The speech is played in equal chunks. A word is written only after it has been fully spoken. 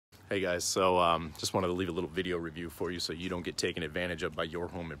Hey guys, so just wanted to leave a little video review for you so you don't get taken advantage of by your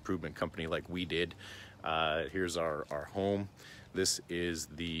home improvement company like we did. Here's our home. This is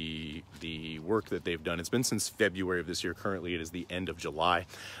the work that they've done. It's been since February of this year. Currently it is the end of July.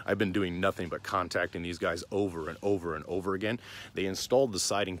 I've been doing nothing but contacting these guys over and over and over again. They installed the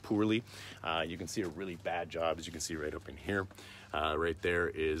siding poorly. You can see a really bad job, as you can see right up in here. Right there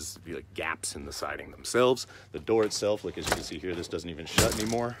is like gaps in the siding themselves. The door itself, like as you can see here, this doesn't even shut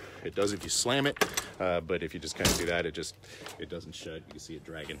anymore. It does if you slam it, but if you just kind of do that, it doesn't shut. You can see it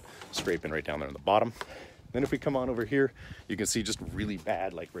dragging, scraping right down there on the bottom. Then if we come on over here, you can see just really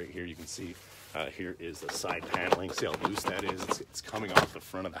bad, like right here, you can see here is the side paneling. See how loose that is? It's coming off the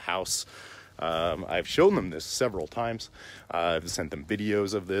front of the house. I've shown them this several times. I've sent them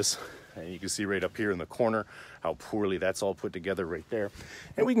videos of this. And you can see right up here in the corner how poorly that's all put together right there.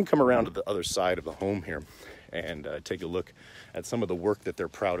 And we can come around to the other side of the home here and take a look at some of the work that they're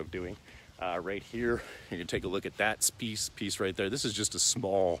proud of doing. Right here, you can take a look at that piece right there. This is just a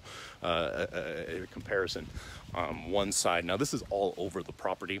small comparison. One side, now this is all over the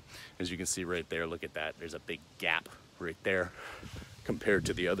property. As you can see right there, look at that. There's a big gap right there compared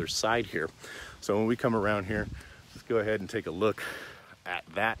to the other side here. So when we come around here, let's go ahead and take a look at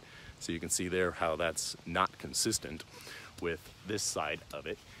that. So you can see there how that's not consistent with this side of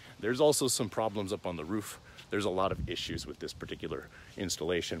it. There's also some problems up on the roof. There's a lot of issues with this particular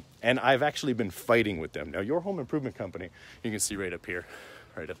installation. And I've actually been fighting with them. Now your home improvement company, you can see right up here,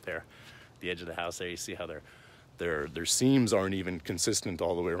 right up there, the edge of the house there, you see how their seams aren't even consistent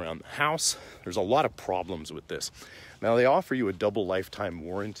all the way around the house. There's a lot of problems with this. Now they offer you a double lifetime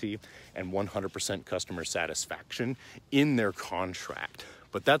warranty and 100% customer satisfaction in their contract.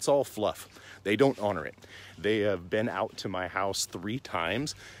 But that's all fluff. They don't honor it. They have been out to my house 3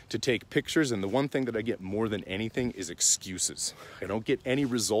 times to take pictures, and the one thing that I get more than anything is excuses. I don't get any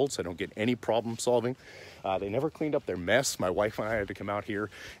results. I don't get any problem solving. They never cleaned up their mess. My wife and I had to come out here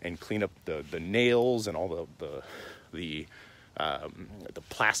and clean up the nails and all the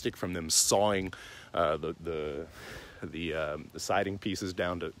plastic from them sawing the siding pieces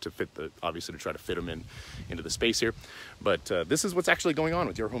down to fit obviously to try to fit them into the space here. But this is what's actually going on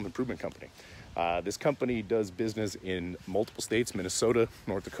with your home improvement company. This company does business in multiple states: Minnesota,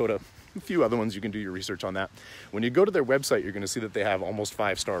 North Dakota, a few other ones. You can do your research on that. When you go to their website, you're going to see that they have almost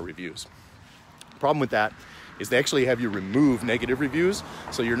 5-star reviews. The problem with that is they actually have you remove negative reviews,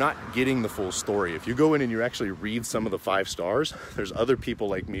 so you're not getting the full story. If you go in and you actually read some of the 5 stars, there's other people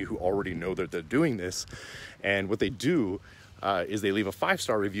like me who already know that they're doing this, and what they do is they leave a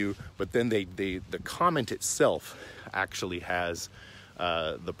 5-star review, but then the comment itself actually has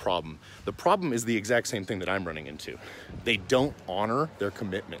the problem. The problem is the exact same thing that I'm running into. They don't honor their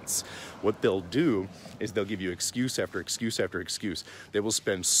commitments. What they'll do is they'll give you excuse after excuse after excuse. They will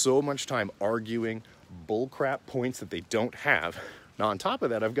spend so much time arguing bullcrap points that they don't have. Now on top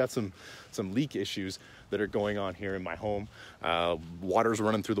of that, I've got some leak issues that are going on here in my home. Water's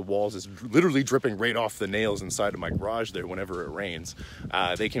running through the walls. It's literally dripping right off the nails inside of my garage there whenever it rains.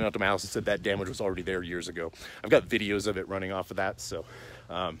 They came out to my house and said that damage was already there years ago. I've got videos of it running off of that. So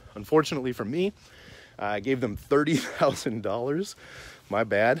unfortunately for me, I gave them $30,000, my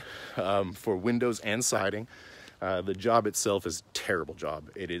bad, for windows and siding. The job itself is a terrible job.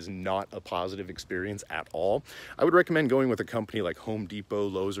 It is not a positive experience at all. I would recommend going with a company like Home Depot,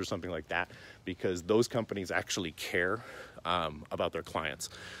 Lowe's, or something like that, because those companies actually care about their clients.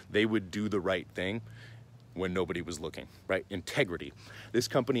 They would do the right thing when nobody was looking, right? Integrity. This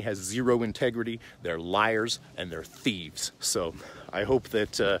company has 0 integrity. They're liars and they're thieves. So I hope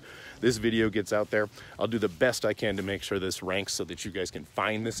that this video gets out there. I'll do the best I can to make sure this ranks so that you guys can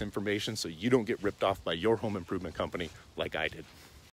find this information so you don't get ripped off by your home improvement company like I did.